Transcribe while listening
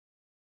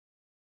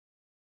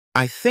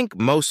I think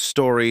most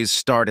stories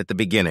start at the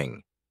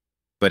beginning,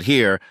 but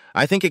here,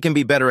 I think it can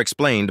be better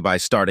explained by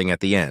starting at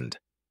the end.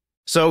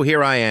 So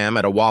here I am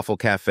at a waffle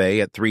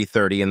cafe at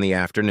 3:30 in the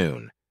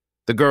afternoon.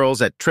 The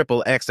girls at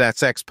Triple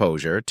XXX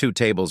Exposure, 2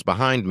 tables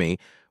behind me,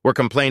 were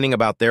complaining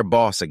about their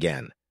boss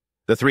again.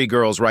 The 3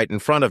 girls right in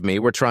front of me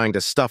were trying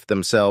to stuff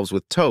themselves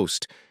with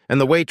toast,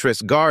 and the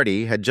waitress,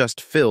 Gardy, had just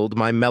filled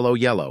my mellow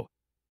yellow.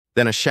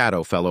 Then a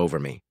shadow fell over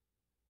me.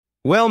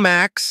 "Well,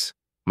 Max,"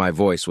 my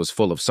voice was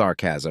full of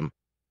sarcasm,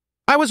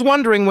 "I was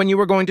wondering when you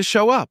were going to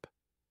show up."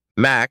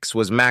 Max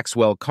was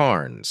Maxwell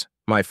Carnes,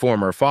 my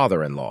former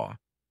father-in-law.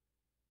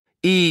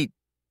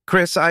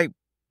 Chris,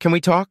 can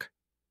we talk?"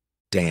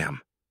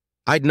 Damn.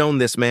 I'd known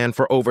this man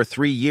for over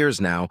 3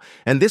 years now,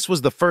 and this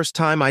was the first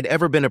time I'd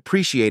ever been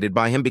appreciated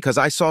by him because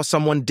I saw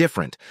someone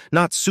different,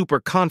 not super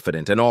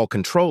confident and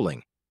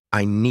all-controlling.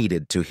 I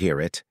needed to hear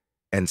it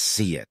and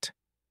see it.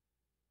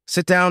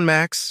 "Sit down,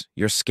 Max.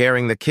 You're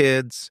scaring the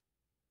kids."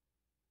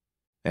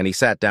 And he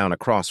sat down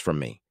across from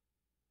me.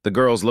 The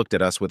girls looked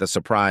at us with a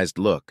surprised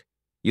look.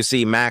 You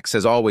see, Max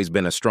has always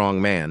been a strong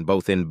man,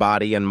 both in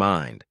body and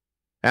mind.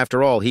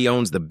 After all, he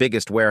owns the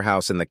biggest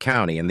warehouse in the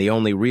county and the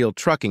only real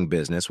trucking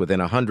business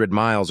within 100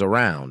 miles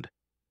around.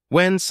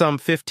 When, some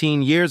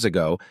 15 years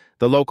ago,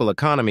 the local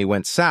economy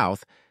went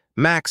south,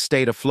 Max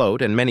stayed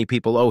afloat and many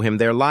people owe him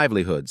their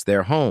livelihoods,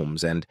 their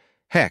homes, and,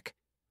 heck,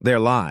 their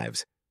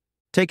lives.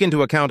 Take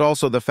into account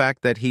also the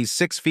fact that he's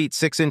 6 feet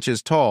 6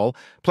 inches tall,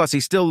 plus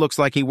he still looks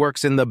like he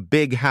works in the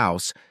big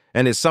house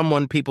and is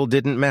someone people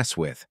didn't mess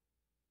with.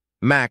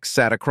 Max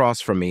sat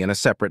across from me in a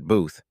separate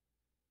booth.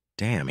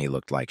 Damn, he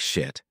looked like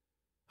shit.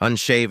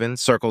 Unshaven,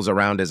 circles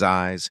around his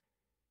eyes.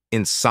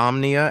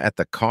 Insomnia at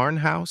the Carn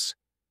house?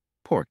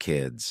 Poor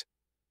kids.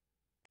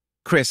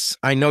 "Chris,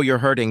 I know you're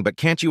hurting, but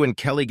can't you and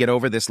Kelly get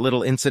over this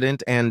little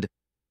incident and—"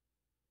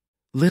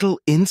 Little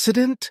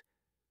incident?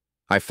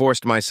 I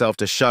forced myself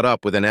to shut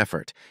up with an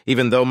effort,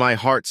 even though my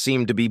heart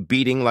seemed to be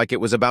beating like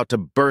it was about to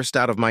burst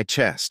out of my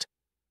chest.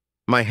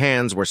 My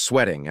hands were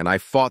sweating, and I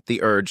fought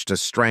the urge to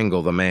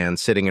strangle the man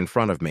sitting in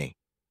front of me.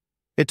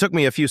 It took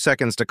me a few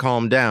seconds to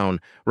calm down,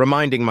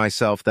 reminding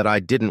myself that I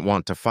didn't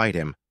want to fight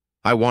him.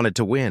 I wanted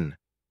to win.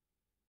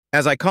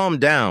 As I calmed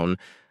down,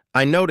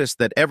 I noticed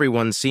that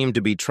everyone seemed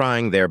to be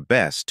trying their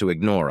best to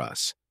ignore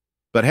us.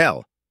 But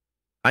hell,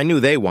 I knew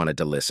they wanted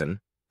to listen.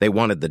 They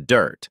wanted the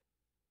dirt.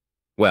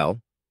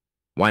 Well,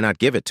 why not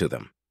give it to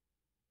them?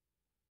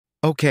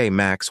 "Okay,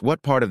 Max,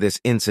 what part of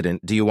this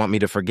incident do you want me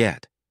to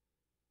forget?"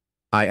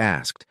 I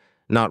asked,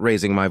 not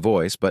raising my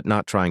voice, but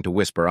not trying to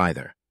whisper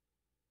either.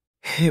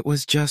 "It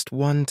was just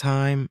one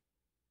time."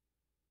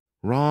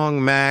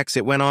 "Wrong, Max.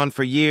 It went on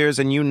for years,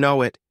 and you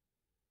know it.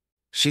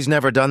 She's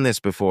never done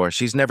this before.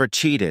 She's never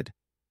cheated."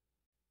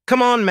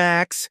 "Come on,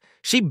 Max.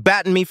 She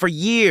battened me for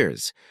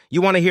years.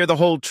 You want to hear the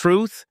whole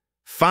truth?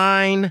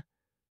 Fine."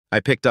 I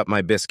picked up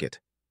my biscuit.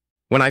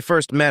 When I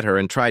first met her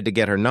and tried to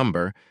get her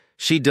number,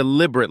 she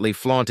deliberately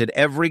flaunted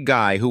every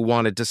guy who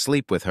wanted to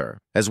sleep with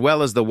her, as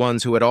well as the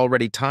ones who had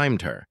already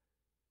timed her.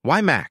 Why,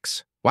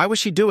 Max? Why was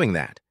she doing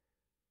that?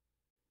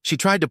 "She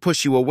tried to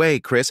push you away,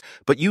 Chris,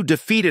 but you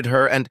defeated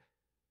her and—"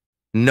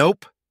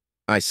 "Nope,"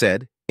 I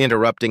said,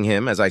 interrupting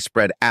him as I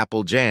spread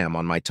apple jam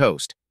on my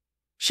toast.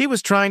 "She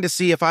was trying to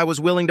see if I was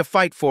willing to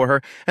fight for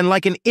her, and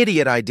like an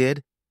idiot I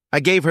did, I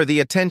gave her the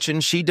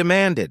attention she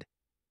demanded."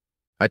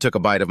 I took a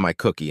bite of my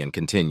cookie and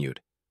continued.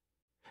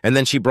 "And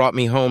then she brought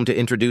me home to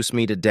introduce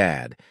me to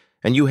Dad,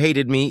 and you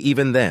hated me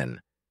even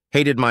then.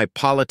 Hated my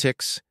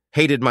politics,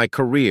 hated my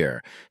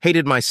career,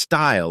 hated my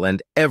style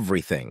and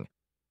everything.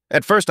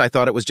 At first I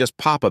thought it was just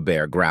Papa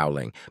Bear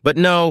growling, but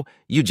no,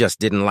 you just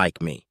didn't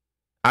like me.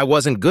 I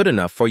wasn't good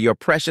enough for your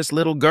precious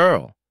little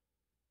girl."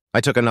 I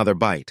took another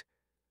bite.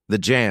 The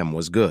jam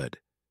was good.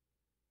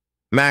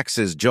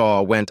 Max's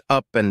jaw went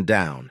up and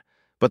down,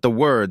 but the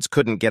words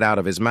couldn't get out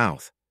of his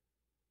mouth.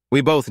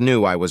 We both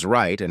knew I was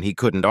right, and he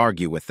couldn't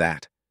argue with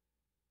that.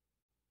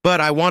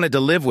 "But I wanted to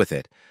live with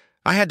it.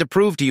 I had to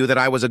prove to you that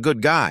I was a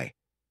good guy.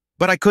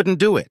 But I couldn't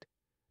do it.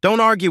 Don't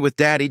argue with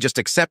Daddy, just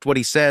accept what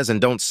he says and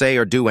don't say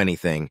or do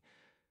anything."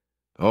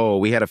 Oh,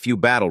 we had a few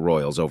battle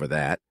royals over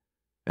that.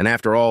 And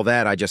after all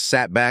that, I just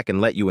sat back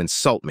and let you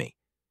insult me.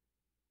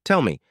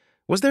 Tell me,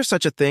 was there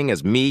such a thing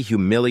as me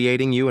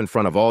humiliating you in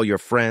front of all your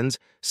friends,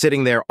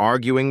 sitting there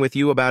arguing with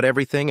you about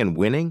everything and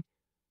winning?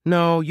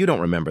 No, you don't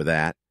remember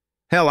that.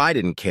 Hell, I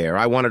didn't care.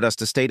 I wanted us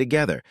to stay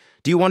together.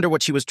 Do you wonder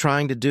what she was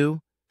trying to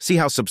do? See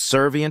how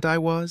subservient I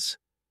was?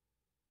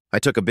 I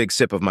took a big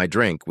sip of my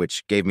drink,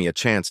 which gave me a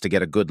chance to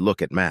get a good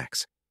look at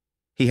Max.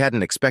 He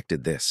hadn't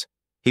expected this.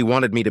 He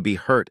wanted me to be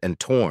hurt and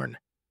torn.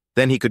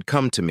 Then he could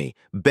come to me,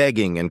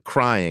 begging and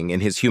crying in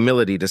his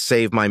humility to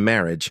save my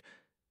marriage.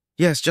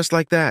 Yes, just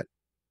like that.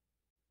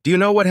 Do you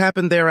know what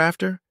happened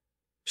thereafter?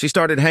 She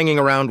started hanging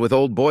around with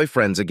old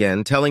boyfriends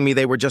again, telling me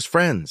they were just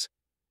friends.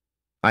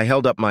 I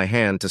held up my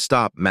hand to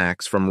stop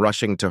Max from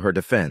rushing to her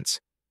defense.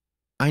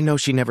 "I know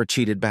she never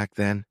cheated back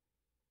then.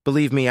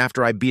 Believe me,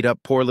 after I beat up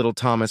poor little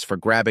Thomas for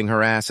grabbing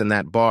her ass in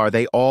that bar,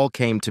 they all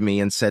came to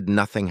me and said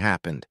nothing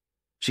happened.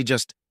 She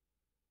just...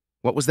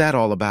 What was that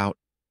all about?"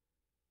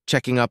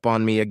 checking up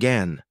on me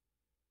again.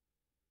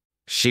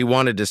 She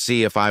wanted to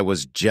see if I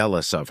was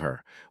jealous of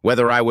her,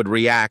 whether I would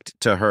react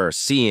to her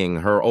seeing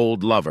her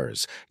old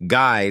lovers,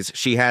 guys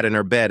she had in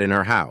her bed in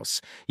her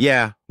house.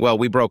 Yeah, well,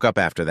 we broke up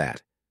after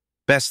that.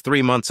 Best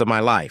 3 months of my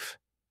life.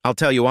 I'll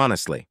tell you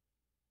honestly.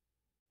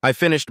 I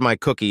finished my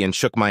cookie and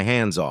shook my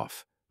hands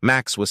off.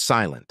 Max was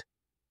silent.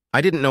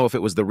 I didn't know if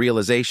it was the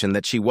realization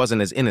that she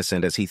wasn't as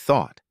innocent as he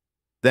thought.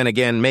 Then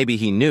again, maybe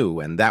he knew,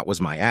 and that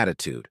was my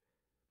attitude.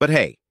 But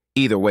hey,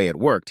 either way it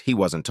worked, he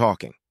wasn't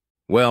talking.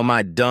 Well,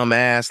 my dumb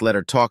ass let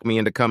her talk me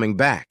into coming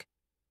back.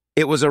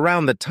 It was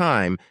around the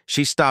time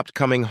she stopped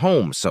coming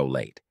home so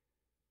late.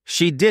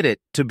 She did it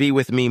to be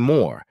with me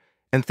more,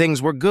 and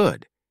things were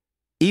good.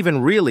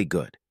 Even really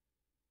good.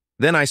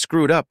 Then I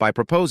screwed up by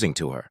proposing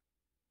to her.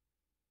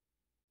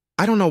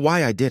 I don't know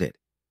why I did it.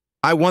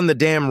 I won the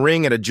damn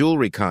ring at a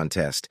jewelry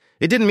contest.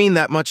 It didn't mean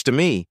that much to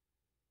me,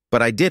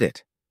 but I did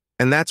it,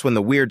 and that's when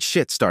the weird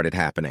shit started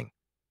happening.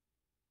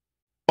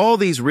 All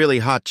these really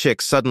hot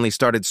chicks suddenly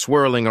started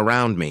swirling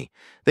around me.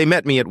 They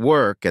met me at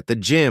work, at the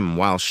gym,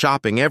 while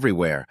shopping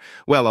everywhere.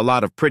 Well, a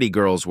lot of pretty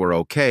girls were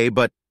okay,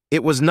 but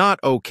it was not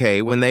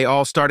okay when they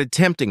all started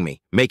tempting me,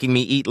 making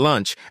me eat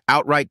lunch,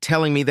 outright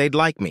telling me they'd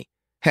like me.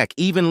 Heck,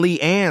 even Lee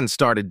Ann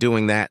started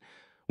doing that.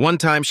 One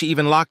time she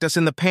even locked us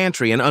in the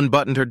pantry and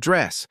unbuttoned her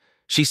dress.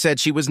 She said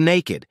she was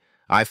naked.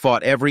 I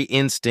fought every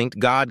instinct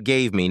God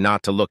gave me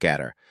not to look at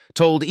her,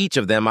 told each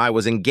of them I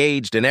was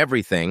engaged in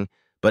everything,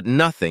 but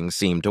nothing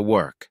seemed to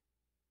work.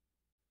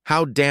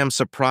 How damn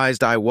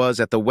surprised I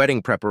was at the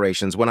wedding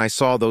preparations when I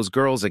saw those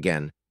girls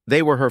again.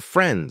 They were her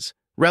friends,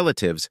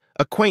 relatives,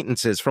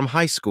 acquaintances from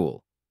high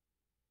school.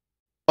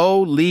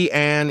 Oh, Lee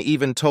Ann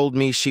even told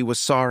me she was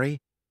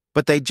sorry,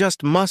 but they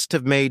just must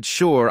have made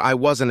sure I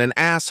wasn't an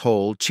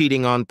asshole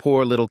cheating on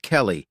poor little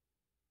Kelly.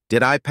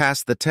 Did I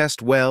pass the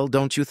test well,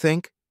 don't you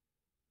think?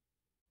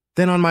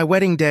 Then on my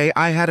wedding day,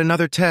 I had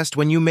another test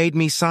when you made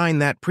me sign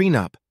that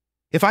prenup.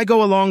 If I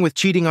go along with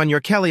cheating on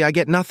your Kelly, I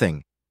get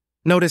nothing.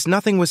 Notice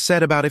nothing was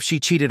said about if she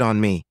cheated on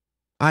me.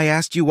 I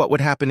asked you what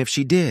would happen if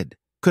she did.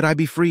 Could I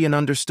be free and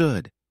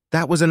understood?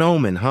 That was an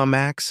omen, huh,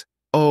 Max?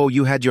 Oh,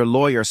 you had your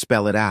lawyer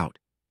spell it out.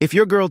 If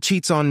your girl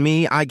cheats on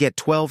me, I get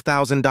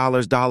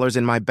 $12,000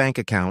 in my bank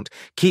account,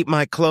 keep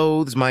my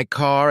clothes, my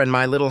car, and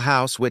my little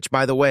house, which,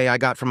 by the way, I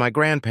got from my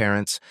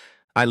grandparents.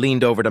 I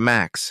leaned over to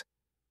Max.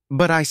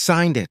 But I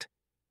signed it.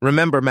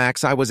 Remember,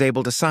 Max, I was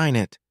able to sign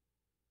it.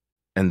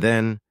 And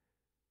then,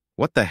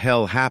 what the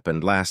hell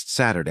happened last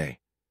Saturday?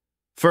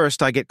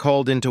 First, I get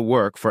called into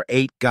work for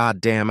 8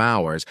 goddamn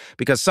hours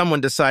because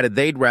someone decided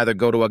they'd rather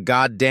go to a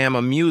goddamn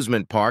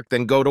amusement park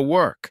than go to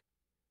work.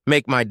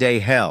 Make my day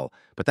hell,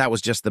 but that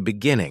was just the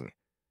beginning.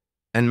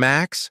 And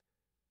Max?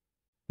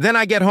 Then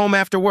I get home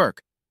after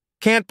work.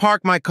 Can't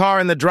park my car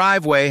in the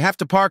driveway, have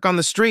to park on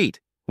the street.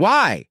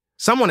 Why?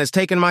 Someone has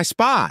taken my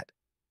spot.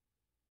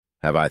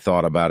 Have I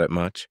thought about it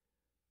much?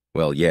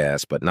 Well,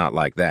 yes, but not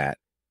like that.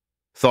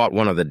 Thought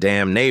one of the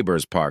damn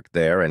neighbors parked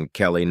there and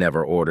Kelly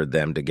never ordered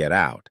them to get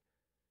out.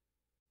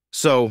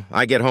 So,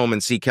 I get home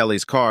and see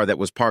Kelly's car that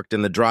was parked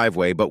in the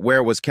driveway, but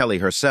where was Kelly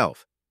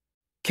herself?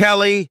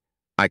 Kelly,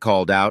 I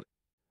called out.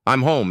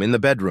 I'm home, in the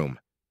bedroom.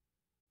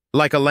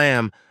 Like a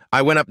lamb,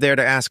 I went up there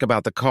to ask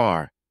about the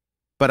car,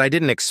 but I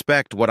didn't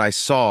expect what I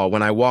saw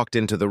when I walked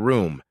into the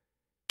room.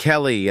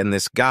 Kelly and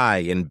this guy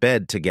in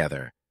bed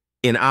together.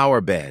 In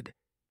our bed.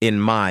 In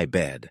my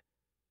bed.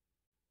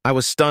 I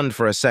was stunned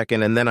for a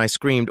second, and then I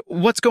screamed,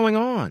 "What's going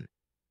on?"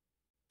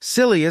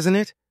 Silly, isn't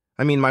it?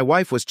 I mean, my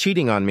wife was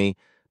cheating on me,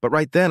 but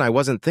right then I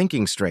wasn't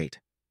thinking straight.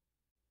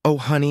 Oh,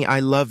 honey, I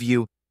love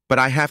you, but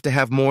I have to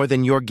have more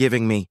than you're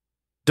giving me.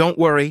 Don't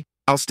worry,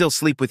 I'll still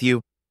sleep with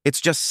you. It's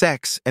just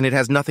sex, and it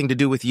has nothing to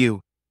do with you.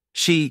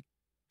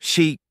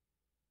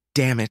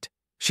 Damn it,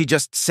 she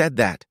just said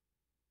that.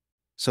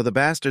 So the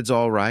bastard's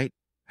all right,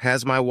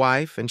 has my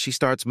wife, and she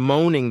starts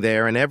moaning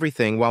there and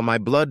everything while my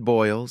blood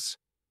boils.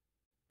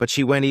 But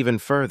she went even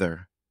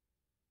further.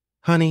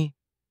 Honey,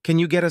 can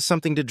you get us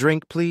something to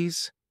drink,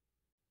 please?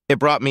 It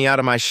brought me out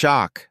of my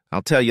shock,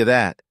 I'll tell you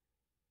that.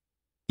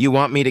 You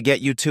want me to get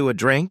you two a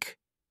drink?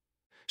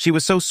 She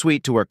was so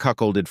sweet to her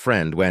cuckolded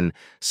friend when,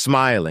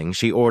 smiling,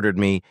 she ordered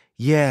me,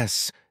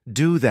 "Yes,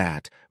 do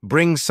that.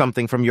 Bring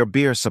something from your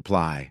beer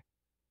supply."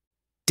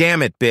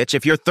 Damn it, bitch,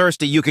 if you're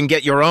thirsty, you can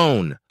get your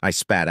own, I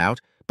spat out,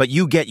 but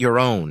you get your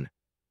own.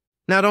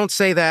 Now don't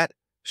say that,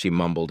 she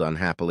mumbled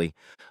unhappily.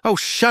 Oh,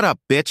 shut up,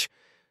 bitch.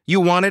 You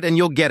want it and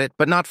you'll get it,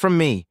 but not from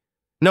me.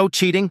 No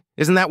cheating,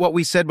 isn't that what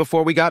we said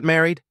before we got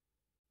married?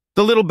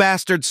 The little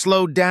bastard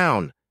slowed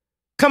down.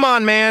 Come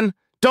on, man,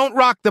 don't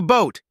rock the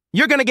boat.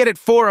 You're gonna get it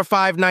 4 or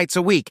 5 nights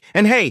a week,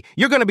 and hey,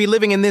 you're gonna be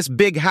living in this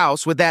big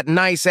house with that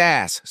nice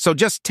ass, so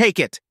just take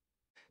it.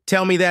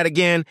 Tell me that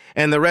again,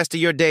 and the rest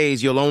of your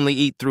days you'll only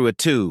eat through a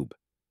tube.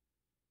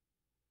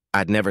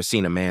 I'd never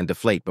seen a man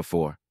deflate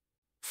before.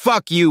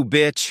 Fuck you,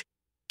 bitch.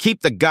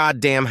 Keep the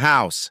goddamn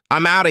house.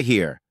 I'm out of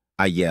here,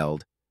 I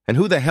yelled. And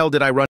who the hell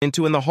did I run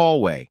into in the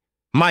hallway?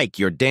 Mike,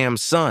 your damn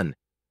son.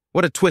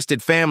 What a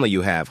twisted family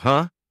you have,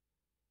 huh?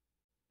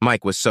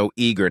 Mike was so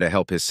eager to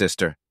help his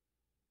sister.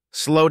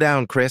 Slow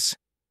down, Chris.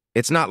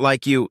 It's not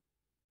like you...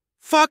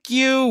 Fuck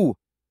you!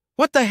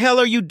 What the hell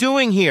are you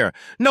doing here?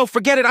 No,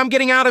 forget it, I'm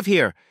getting out of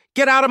here!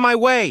 Get out of my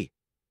way!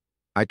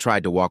 I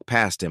tried to walk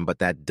past him, but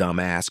that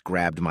dumbass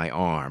grabbed my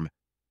arm.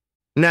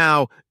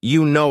 Now,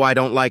 you know I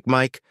don't like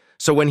Mike,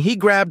 so when he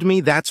grabbed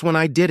me, that's when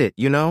I did it,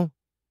 you know?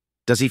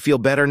 Does he feel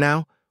better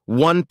now?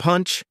 One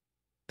punch?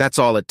 That's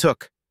all it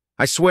took.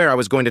 I swear I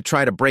was going to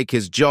try to break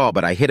his jaw,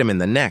 but I hit him in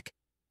the neck.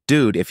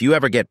 Dude, if you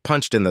ever get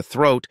punched in the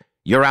throat,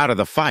 you're out of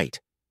the fight.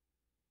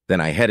 Then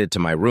I headed to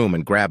my room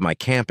and grabbed my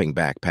camping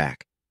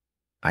backpack.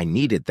 I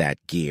needed that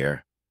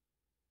gear.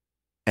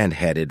 And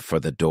headed for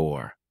the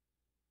door.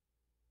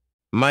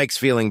 Mike's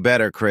feeling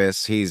better,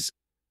 Chris.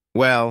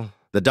 Well,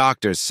 the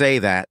doctors say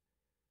that.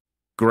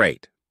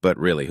 Great, but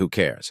really, who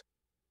cares?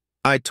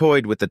 I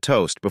toyed with the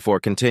toast before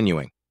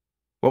continuing.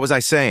 What was I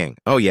saying?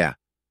 Oh, yeah.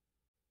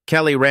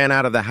 Kelly ran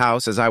out of the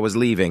house as I was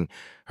leaving,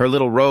 her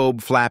little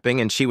robe flapping,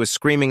 and she was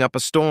screaming up a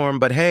storm,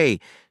 but hey,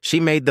 she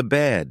made the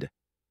bed.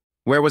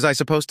 Where was I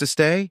supposed to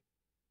stay?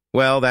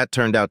 Well, that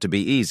turned out to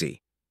be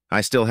easy.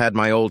 I still had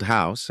my old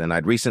house, and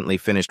I'd recently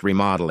finished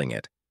remodeling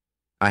it.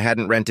 I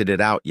hadn't rented it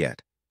out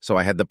yet, so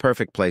I had the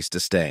perfect place to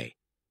stay.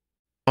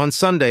 On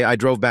Sunday, I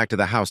drove back to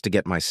the house to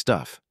get my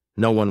stuff.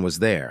 No one was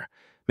there.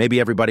 Maybe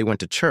everybody went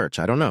to church,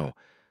 I don't know.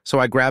 So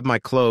I grabbed my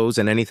clothes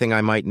and anything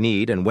I might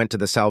need and went to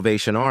the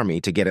Salvation Army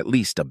to get at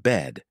least a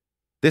bed.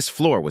 This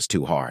floor was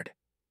too hard.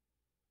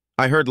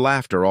 I heard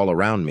laughter all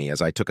around me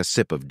as I took a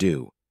sip of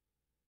dew.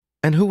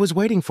 And who was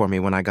waiting for me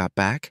when I got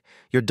back?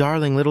 Your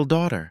darling little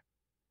daughter.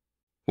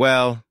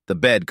 Well, the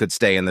bed could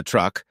stay in the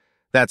truck.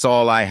 That's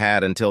all I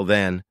had until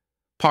then.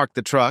 Parked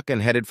the truck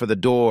and headed for the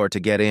door to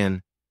get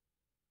in.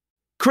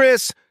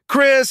 Chris!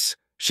 Chris!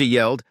 She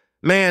yelled.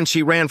 Man,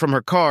 she ran from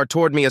her car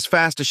toward me as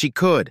fast as she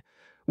could.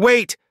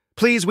 Wait!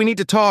 Please, we need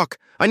to talk.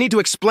 I need to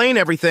explain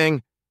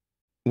everything.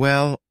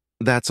 Well,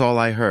 that's all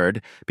I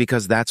heard,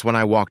 because that's when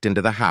I walked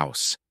into the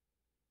house.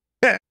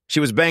 She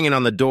was banging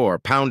on the door,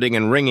 pounding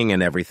and ringing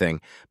and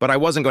everything, but I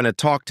wasn't going to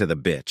talk to the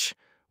bitch.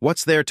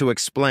 What's there to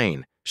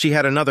explain? She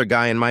had another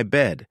guy in my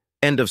bed.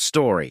 End of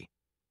story.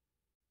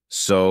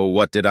 So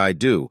what did I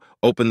do?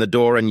 Open the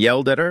door and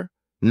yelled at her?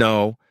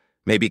 No.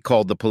 Maybe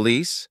called the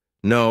police?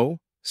 No.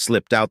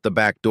 Slipped out the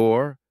back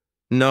door?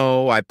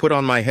 No, I put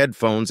on my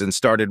headphones and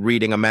started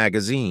reading a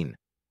magazine.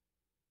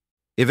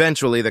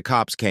 Eventually, the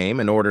cops came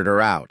and ordered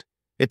her out.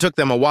 It took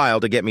them a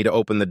while to get me to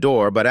open the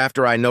door, but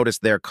after I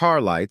noticed their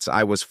car lights,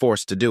 I was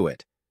forced to do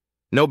it.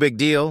 No big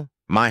deal.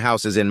 My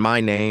house is in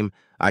my name.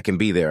 I can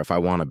be there if I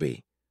want to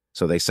be.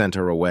 So they sent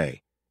her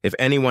away. If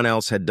anyone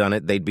else had done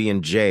it, they'd be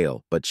in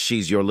jail, but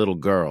she's your little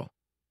girl.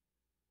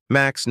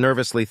 Max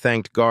nervously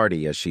thanked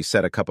Gardy as she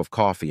set a cup of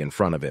coffee in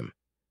front of him.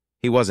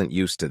 He wasn't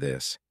used to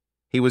this.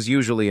 He was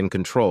usually in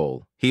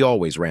control. He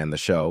always ran the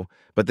show,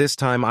 but this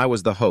time I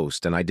was the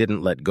host and I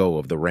didn't let go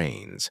of the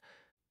reins.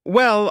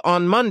 Well,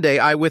 on Monday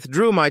I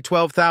withdrew my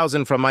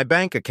 $12,000 from my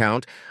bank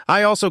account.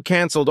 I also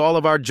canceled all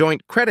of our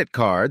joint credit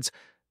cards,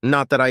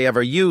 not that I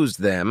ever used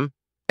them,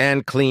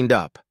 and cleaned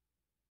up.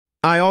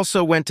 I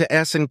also went to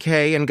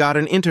S&K and got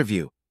an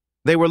interview.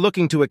 They were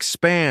looking to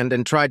expand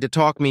and tried to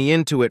talk me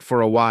into it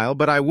for a while,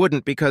 but I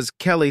wouldn't because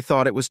Kelly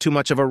thought it was too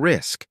much of a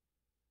risk.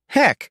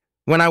 Heck,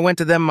 when I went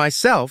to them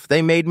myself,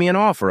 they made me an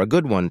offer, a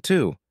good one,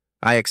 too.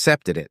 I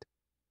accepted it.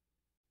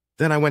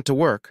 Then I went to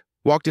work,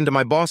 walked into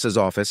my boss's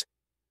office.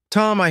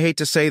 Tom, I hate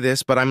to say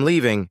this, but I'm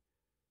leaving.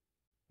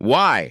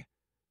 Why?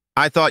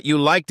 I thought you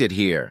liked it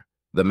here.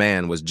 The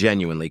man was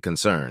genuinely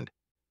concerned.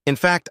 In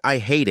fact, I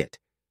hate it.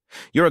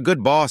 You're a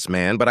good boss,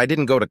 man, but I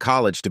didn't go to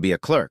college to be a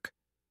clerk.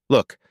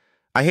 Look,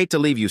 I hate to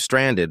leave you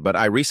stranded, but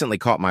I recently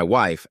caught my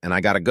wife, and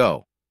I gotta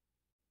go.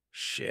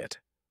 Shit.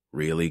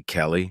 Really,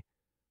 Kelly?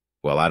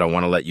 Well, I don't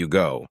want to let you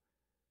go.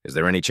 Is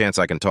there any chance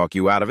I can talk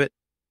you out of it?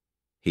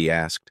 He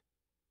asked.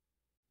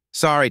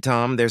 Sorry,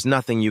 Tom, there's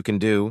nothing you can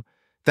do.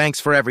 Thanks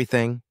for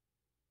everything.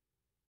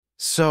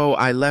 So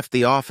I left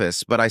the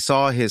office, but I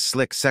saw his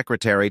slick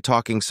secretary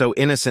talking so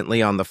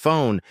innocently on the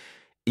phone.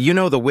 You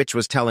know the witch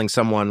was telling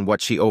someone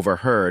what she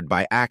overheard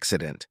by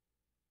accident.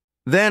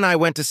 Then I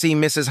went to see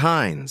Mrs.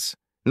 Hines.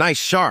 Nice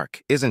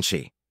shark, isn't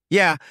she?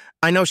 Yeah,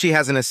 I know she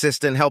has an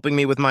assistant helping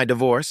me with my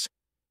divorce.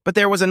 But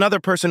there was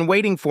another person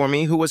waiting for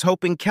me who was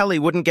hoping Kelly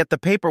wouldn't get the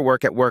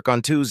paperwork at work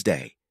on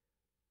Tuesday.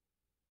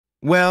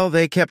 Well,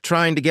 they kept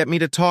trying to get me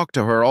to talk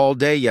to her all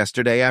day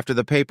yesterday after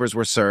the papers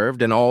were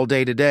served and all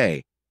day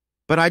today.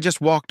 But I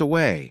just walked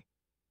away.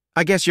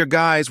 I guess your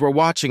guys were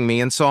watching me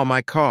and saw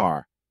my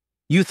car.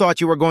 You thought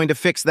you were going to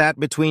fix that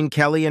between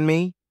Kelly and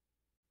me?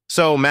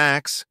 So,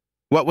 Max,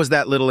 what was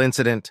that little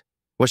incident?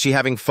 Was she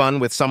having fun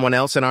with someone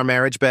else in our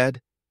marriage bed?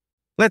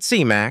 Let's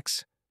see,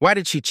 Max. Why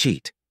did she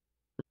cheat?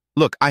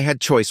 Look, I had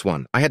choice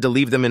one. I had to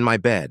leave them in my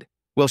bed.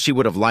 Well, she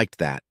would have liked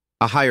that.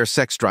 A higher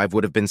sex drive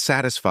would have been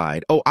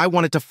satisfied. Oh, I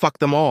wanted to fuck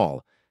them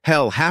all.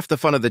 Hell, half the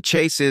fun of the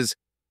chase is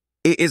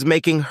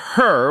making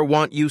her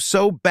want you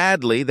so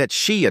badly that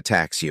she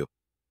attacks you.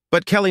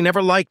 But Kelly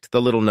never liked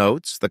the little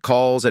notes, the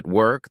calls at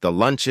work, the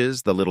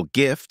lunches, the little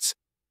gifts.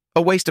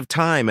 A waste of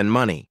time and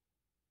money.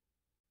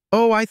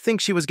 Oh, I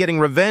think she was getting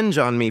revenge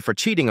on me for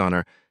cheating on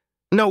her.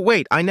 No,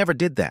 wait, I never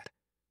did that.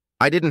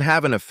 I didn't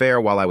have an affair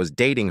while I was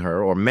dating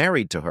her or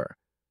married to her.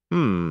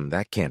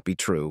 That can't be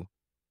true.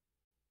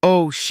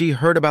 Oh, she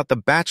heard about the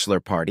bachelor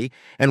party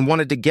and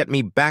wanted to get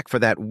me back for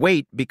that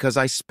wait because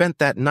I spent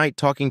that night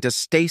talking to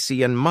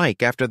Stacy and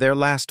Mike after their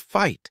last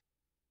fight.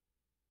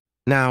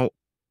 Now,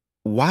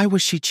 why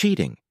was she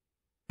cheating?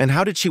 And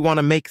how did she want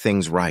to make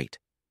things right?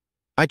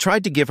 I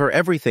tried to give her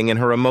everything in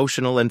her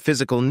emotional and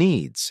physical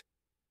needs.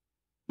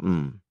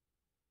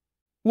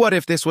 What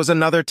if this was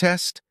another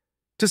test?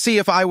 To see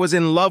if I was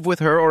in love with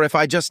her or if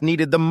I just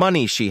needed the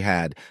money she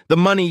had, the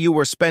money you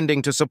were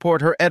spending to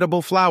support her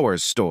edible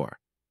flowers store.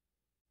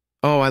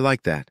 Oh, I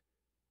like that.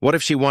 What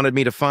if she wanted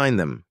me to find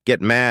them,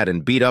 get mad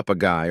and beat up a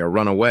guy or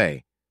run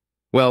away?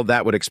 Well,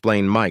 that would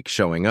explain Mike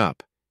showing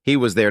up. He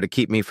was there to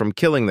keep me from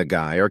killing the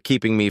guy or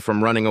keeping me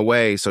from running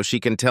away so she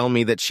can tell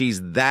me that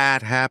she's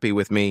that happy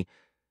with me,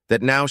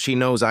 that now she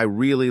knows I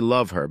really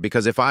love her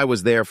because if I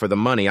was there for the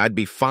money, I'd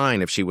be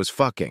fine if she was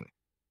fucking.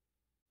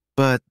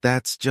 But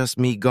that's just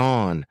me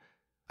gone.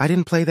 I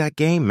didn't play that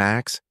game,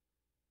 Max.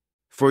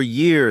 For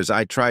years,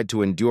 I tried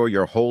to endure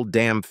your whole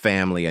damn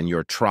family and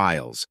your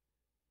trials.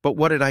 But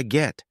what did I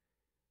get?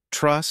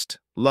 Trust?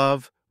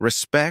 Love?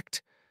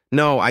 Respect?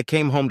 No, I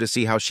came home to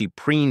see how she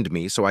preened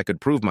me so I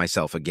could prove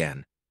myself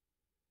again.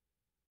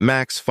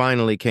 Max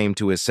finally came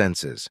to his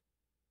senses.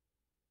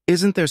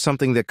 Isn't there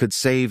something that could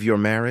save your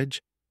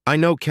marriage? I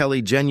know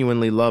Kelly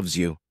genuinely loves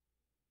you.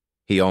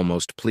 He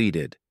almost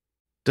pleaded.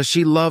 Does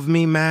she love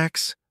me,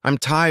 Max? I'm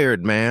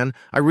tired, man.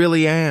 I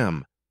really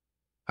am.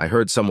 I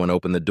heard someone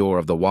open the door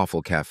of the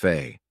Waffle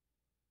Cafe.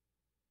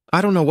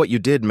 I don't know what you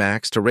did,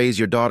 Max, to raise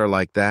your daughter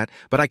like that,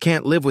 but I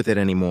can't live with it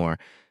anymore.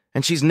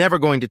 And she's never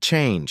going to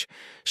change.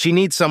 She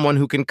needs someone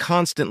who can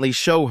constantly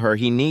show her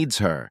he needs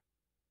her.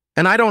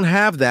 And I don't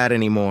have that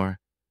anymore.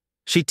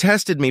 She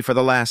tested me for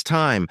the last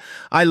time.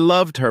 I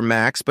loved her,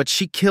 Max, but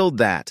she killed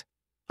that.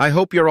 I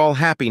hope you're all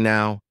happy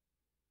now.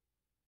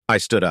 I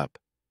stood up.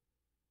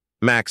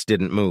 Max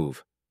didn't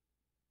move.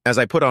 As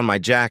I put on my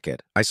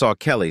jacket, I saw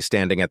Kelly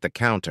standing at the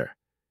counter.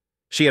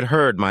 She had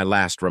heard my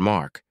last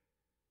remark.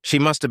 She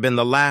must have been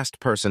the last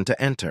person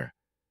to enter.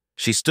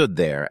 She stood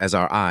there as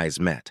our eyes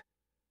met.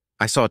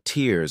 I saw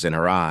tears in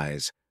her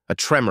eyes, a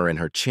tremor in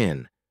her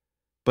chin.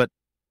 But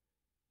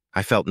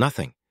I felt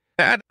nothing.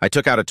 I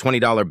took out a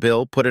 $20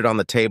 bill, put it on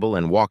the table,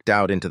 and walked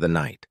out into the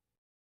night.